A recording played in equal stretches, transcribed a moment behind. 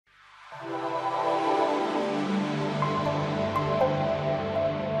You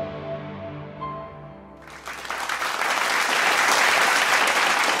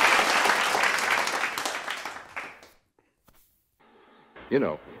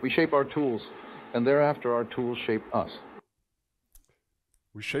know, we shape our tools, and thereafter our tools shape us.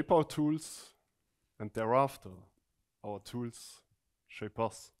 We shape our tools, and thereafter our tools shape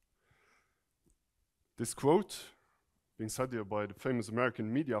us. This quote, being said here by the famous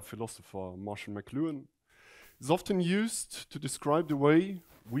American media philosopher Marshall McLuhan, is often used to describe the way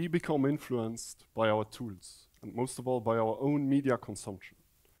we become influenced by our tools, and most of all by our own media consumption.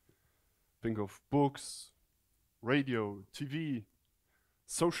 Think of books, radio, TV,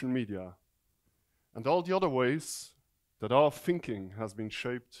 social media, and all the other ways that our thinking has been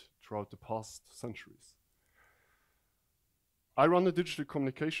shaped throughout the past centuries. I run a digital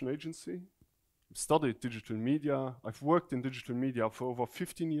communication agency, studied digital media. I've worked in digital media for over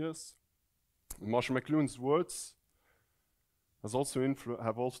 15 years. And Marshall McLuhan's words have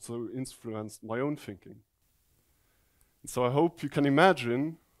also influenced my own thinking. And so I hope you can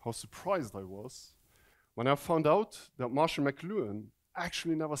imagine how surprised I was when I found out that Marshall McLuhan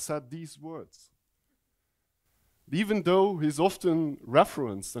actually never said these words. Even though he's often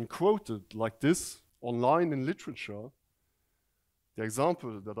referenced and quoted like this online in literature, the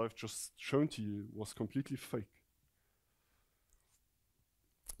example that I've just shown to you was completely fake.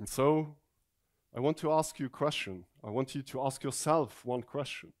 And so I want to ask you a question. I want you to ask yourself one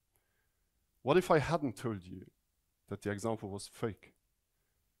question. What if I hadn't told you that the example was fake?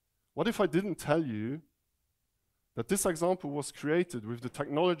 What if I didn't tell you that this example was created with the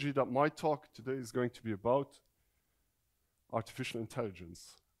technology that my talk today is going to be about, artificial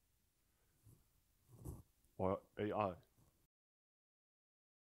intelligence, or AI?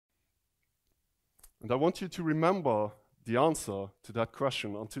 And I want you to remember the answer to that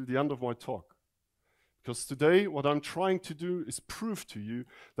question until the end of my talk. Because today, what I'm trying to do is prove to you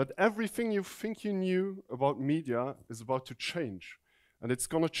that everything you think you knew about media is about to change. And it's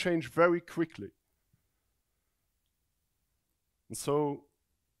going to change very quickly. And so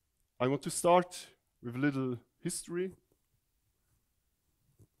I want to start with a little history.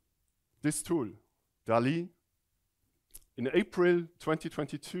 This tool, DALL-E, in April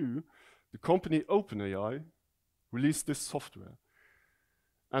 2022, the company OpenAI released this software.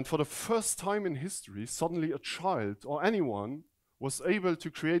 And for the first time in history, suddenly a child or anyone was able to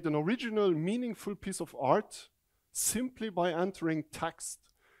create an original, meaningful piece of art simply by entering text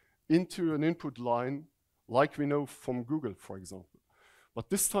into an input line, like we know from Google, for example. But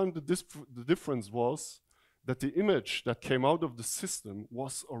this time the difference was that the image that came out of the system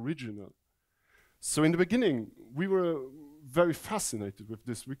was original. So in the beginning, we were very fascinated with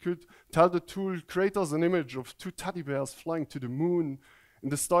this. We could tell the tool, create us an image of two teddy bears flying to the moon in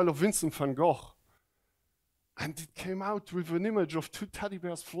the style of Vincent van Gogh. And it came out with an image of two teddy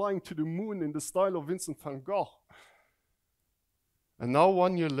bears flying to the moon in the style of Vincent van Gogh. And now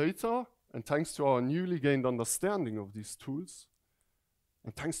 1 year later, and thanks to our newly gained understanding of these tools,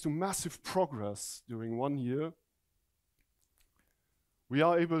 and thanks to massive progress during 1 year, we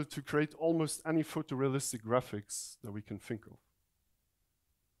are able to create almost any photorealistic graphics that we can think of.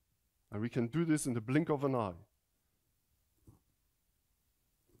 And we can do this in the blink of an eye.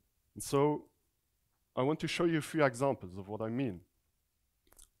 And so I want to show you a few examples of what I mean.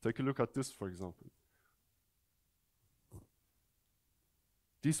 Take a look at this, for example.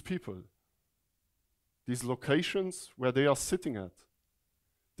 These people, these locations where they are sitting at,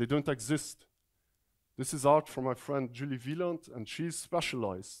 they don't exist. This is art from my friend Julie Wieland, and she's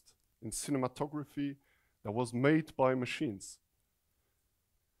specialized in cinematography that was made by machines.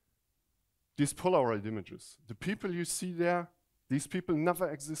 These Polaroid images, the people you see there, these people never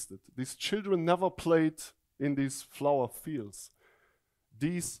existed. These children never played in these flower fields.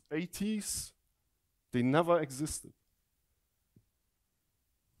 These ATs, they never existed.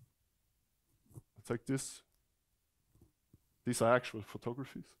 Take this. These are actual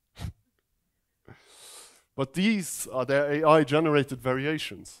photographies. But these are their AI-generated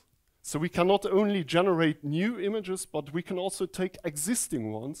variations. So we can not only generate new images, but we can also take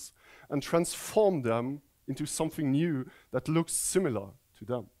existing ones and transform them into something new that looks similar to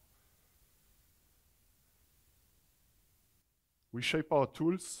them. We shape our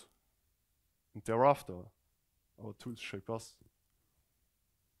tools, and thereafter, our tools shape us.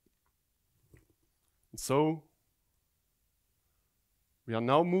 And so, we are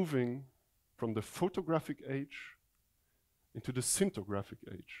now moving from the photographic age into the synthographic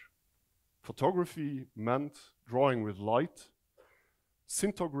age. Photography meant drawing with light.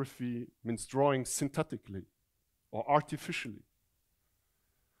 Synthography means drawing synthetically or artificially.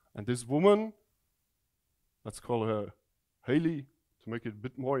 And this woman, let's call her Haley to make it a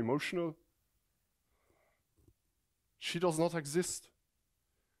bit more emotional, she does not exist.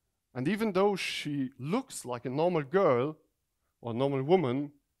 And even though she looks like a normal girl or a normal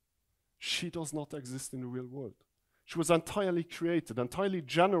woman, she does not exist in the real world. She was entirely created, entirely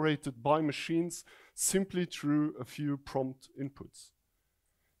generated by machines simply through a few prompt inputs.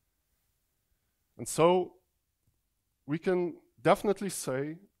 And so we can definitely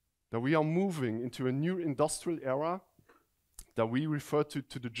say that we are moving into a new industrial era that we refer to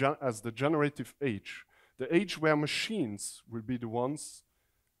as the generative age, the age where machines will be the ones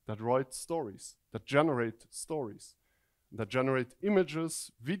that write stories, that generate stories, that generate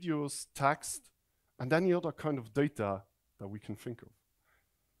images, videos, text, and any other kind of data that we can think of.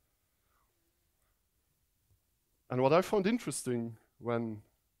 And what I found interesting when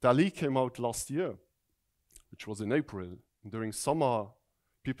DALL-E came out last year, which was in April, during summer,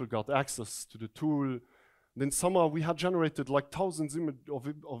 people got access to the tool. And in summer, we had generated like thousands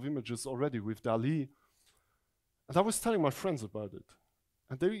of images already with DALL-E. And I was telling my friends about it,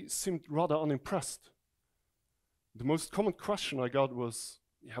 and they seemed rather unimpressed. The most common question I got was,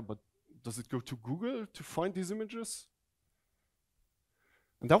 yeah, but does it go to Google to find these images?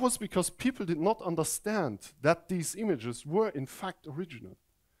 And that was because people did not understand that these images were in fact original.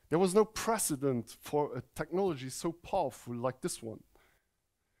 There was no precedent for a technology so powerful like this one.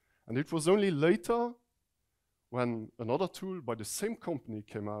 And it was only later, when another tool by the same company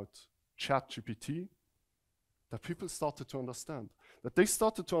came out, ChatGPT, that people started to understand. That they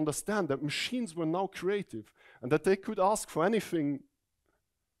started to understand that machines were now creative and that they could ask for anything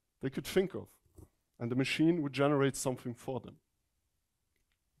they could think of, and the machine would generate something for them.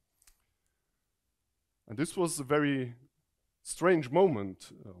 And this was a very strange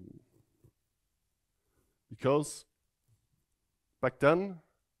moment because back then,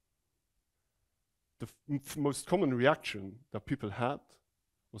 the most common reaction that people had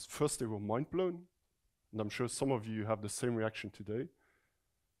was first they were mind blown, and I'm sure some of you have the same reaction today.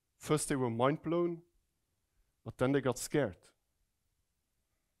 First they were mind blown, but then they got scared.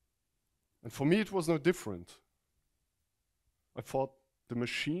 And for me it was no different. I thought the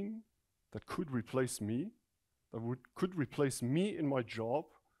machine that could replace me, could replace me in my job,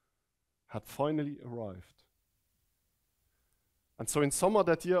 had finally arrived. And so in summer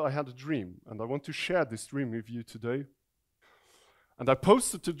that year I had a dream, and I want to share this dream with you today. And I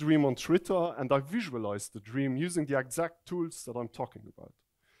posted the dream on Twitter, and I visualized the dream using the exact tools that I'm talking about.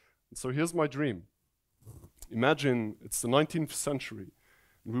 And so here's my dream. Imagine it's the 19th century,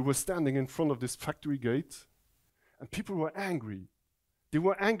 and we were standing in front of this factory gate, and people were angry. They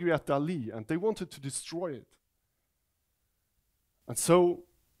were angry at DALL-E, and they wanted to destroy it. And so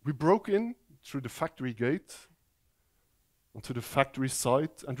we broke in through the factory gate onto the factory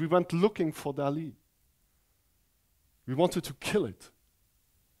site, and we went looking for DALL-E. We wanted to kill it.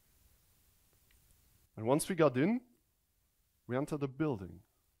 And once we got in, we entered a building.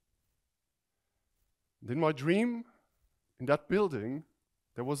 And in my dream, in that building,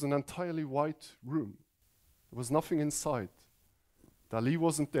 there was an entirely white room. There was nothing inside. DALL-E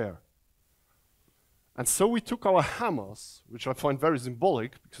wasn't there. And so we took our hammers, which I find very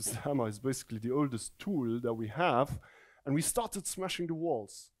symbolic, because the hammer is basically the oldest tool that we have, and we started smashing the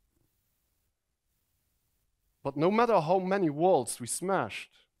walls. But no matter how many walls we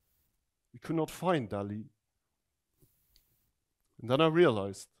smashed, we could not find DALL-E. And then I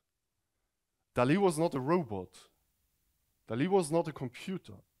realized DALL-E was not a robot. DALL-E was not a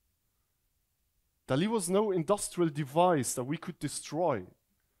computer. DALL-E was no industrial device that we could destroy.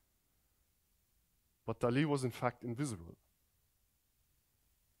 But DALL-E was in fact invisible.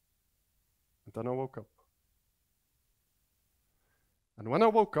 And then I woke up. And when I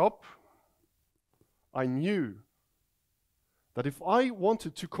woke up, I knew that if I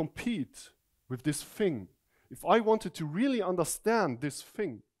wanted to compete with this thing, if I wanted to really understand this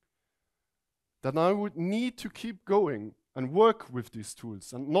thing, then I would need to keep going and work with these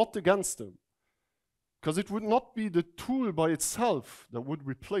tools and not against them. Because it would not be the tool by itself that would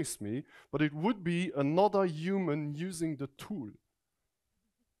replace me, but it would be another human using the tool.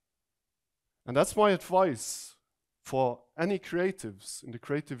 And that's my advice for any creatives in the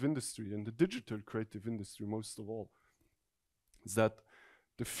creative industry, in the digital creative industry most of all, is that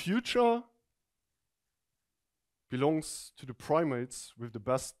the future belongs to the primates with the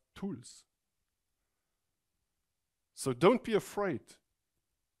best tools. So don't be afraid.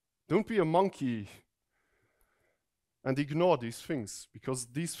 Don't be a monkey and ignore these things, because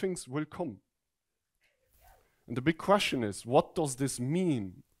these things will come. And the big question is, what does this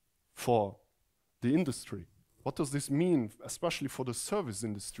mean for the industry? What does this mean, especially for the service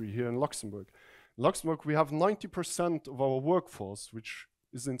industry here in Luxembourg? In Luxembourg, we have 90% of our workforce which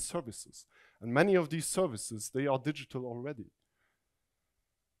is in services. And many of these services, they are digital already.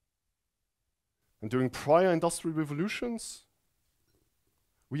 And during prior industrial revolutions,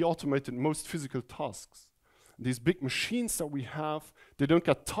 we automated most physical tasks. And these big machines that we have, they don't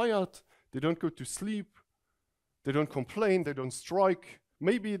get tired, they don't go to sleep, they don't complain, they don't strike.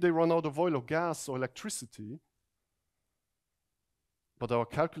 Maybe they run out of oil or gas or electricity, but our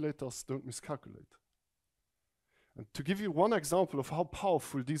calculators don't miscalculate. And to give you one example of how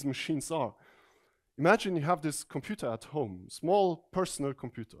powerful these machines are, imagine you have this computer at home, small personal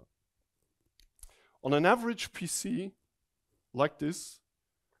computer. On an average PC like this,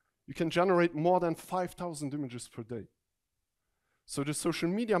 you can generate more than 5,000 images per day. So the social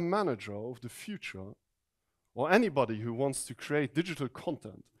media manager of the future, or anybody who wants to create digital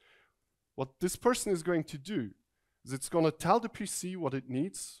content, what this person is going to do is it's going to tell the PC what it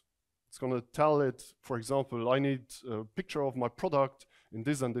needs. It's going to tell it, for example, I need a picture of my product in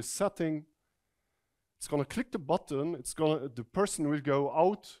this and this setting. It's going to click the button. The person will go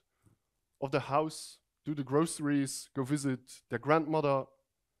out of the house, do the groceries, go visit their grandmother.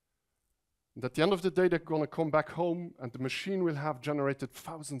 And at the end of the day, they're going to come back home and the machine will have generated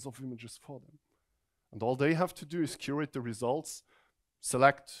thousands of images for them. And all they have to do is curate the results,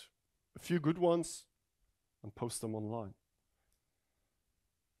 select a few good ones, and post them online.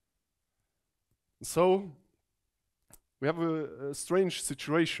 And so we have a strange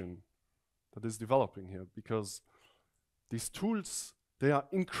situation that is developing here, because these tools, they are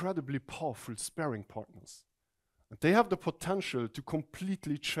incredibly powerful sparring partners. And they have the potential to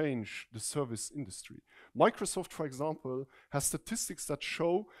completely change the service industry. Microsoft, for example, has statistics that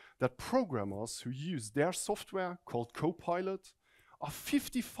show that programmers who use their software, called Copilot, are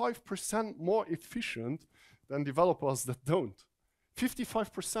 55% more efficient than developers that don't.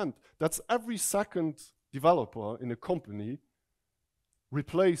 55%. That's every second developer in a company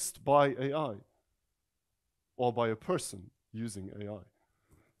replaced by AI or by a person using AI.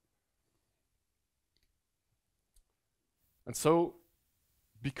 And so,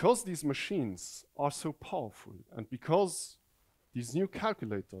 because these machines are so powerful, and because these new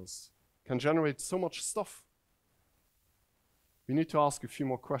calculators can generate so much stuff, we need to ask a few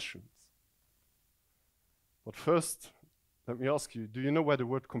more questions. But first, let me ask you, do you know where the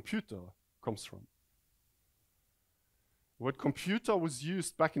word computer comes from? The word computer was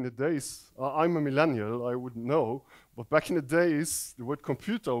used back in the days. I'm a millennial, I wouldn't know, but back in the days, the word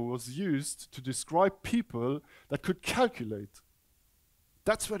computer was used to describe people that could calculate.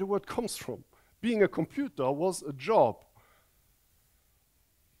 That's where the word comes from. Being a computer was a job.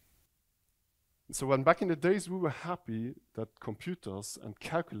 So when back in the days we were happy that computers and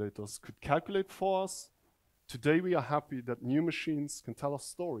calculators could calculate for us, today we are happy that new machines can tell us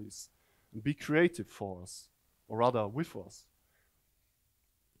stories and be creative for us, or rather with us.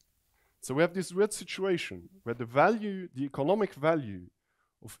 So we have this weird situation where the economic value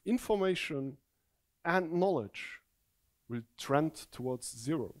of information and knowledge will trend towards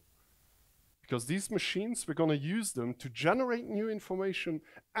zero. Because these machines, we're going to use them to generate new information,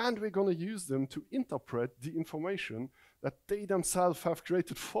 and we're going to use them to interpret the information that they themselves have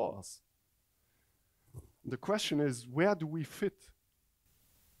created for us. The question is, where do we fit?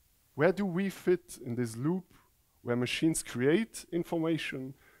 Where do we fit in this loop where machines create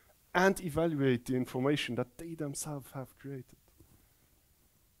information and evaluate the information that they themselves have created?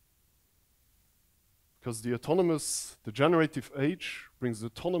 Because the generative age brings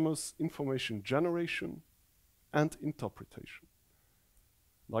autonomous information generation and interpretation.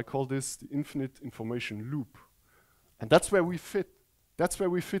 And I call this the infinite information loop. And that's where we fit. That's where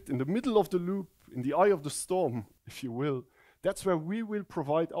we fit in the middle of the loop, in the eye of the storm, if you will. That's where we will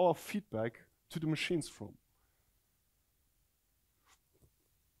provide our feedback to the machines from.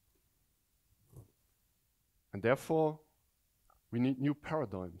 And therefore, we need new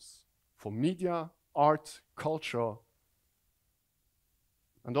paradigms for media, art, culture,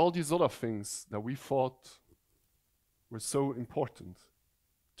 and all these other things that we thought were so important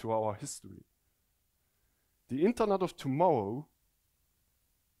to our history. The internet of tomorrow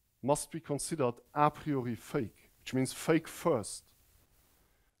must be considered a priori fake, which means fake first.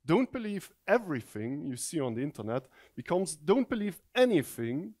 Don't believe everything you see on the internet, because don't believe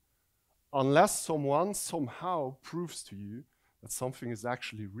anything unless someone somehow proves to you that something is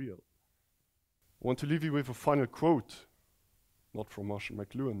actually real. I want to leave you with a final quote, not from Marshall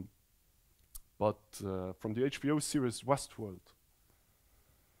McLuhan, but from the HBO series Westworld.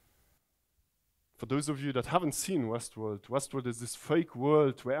 For those of you that haven't seen Westworld, Westworld is this fake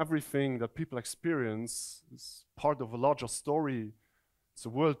world where everything that people experience is part of a larger story. It's a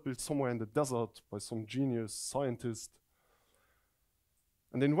world built somewhere in the desert by some genius scientist.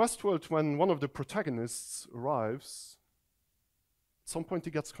 And in Westworld, when one of the protagonists arrives, at some point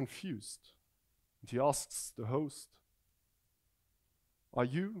he gets confused. And he asks the host, "Are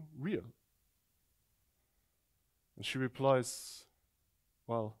you real?" And she replies,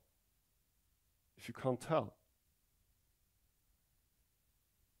 "Well, if you can't tell,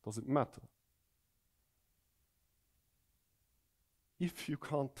 does it matter?" If you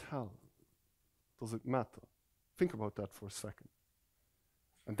can't tell, does it matter? Think about that for a second.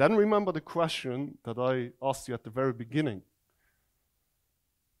 And then remember the question that I asked you at the very beginning.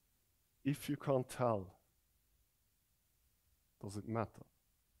 If you can't tell, does it matter?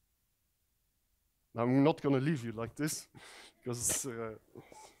 Now, I'm not going to leave you like this, because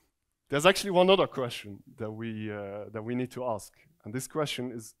there's actually one other question that we need to ask. And this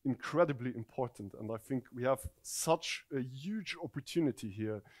question is incredibly important, and I think we have such a huge opportunity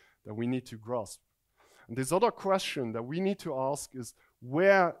here that we need to grasp. And this other question that we need to ask is,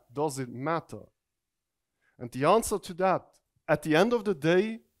 where does it matter? And the answer to that, at the end of the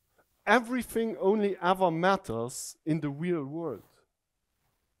day, everything only ever matters in the real world.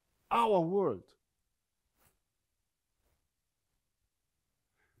 Our world.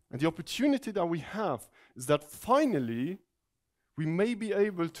 And the opportunity that we have is that finally we may be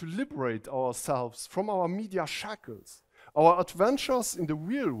able to liberate ourselves from our media shackles. Our adventures in the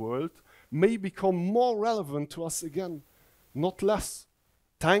real world may become more relevant to us again, not less,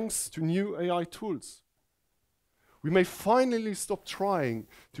 thanks to new AI tools. We may finally stop trying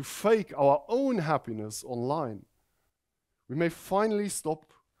to fake our own happiness online. We may finally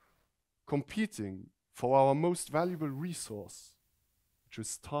stop competing for our most valuable resource, which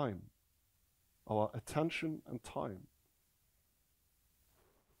is time, our attention and time.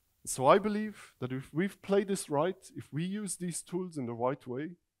 So I believe that if we've played this right, if we use these tools in the right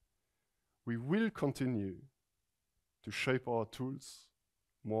way, we will continue to shape our tools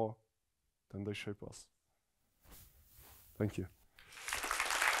more than they shape us. Thank you.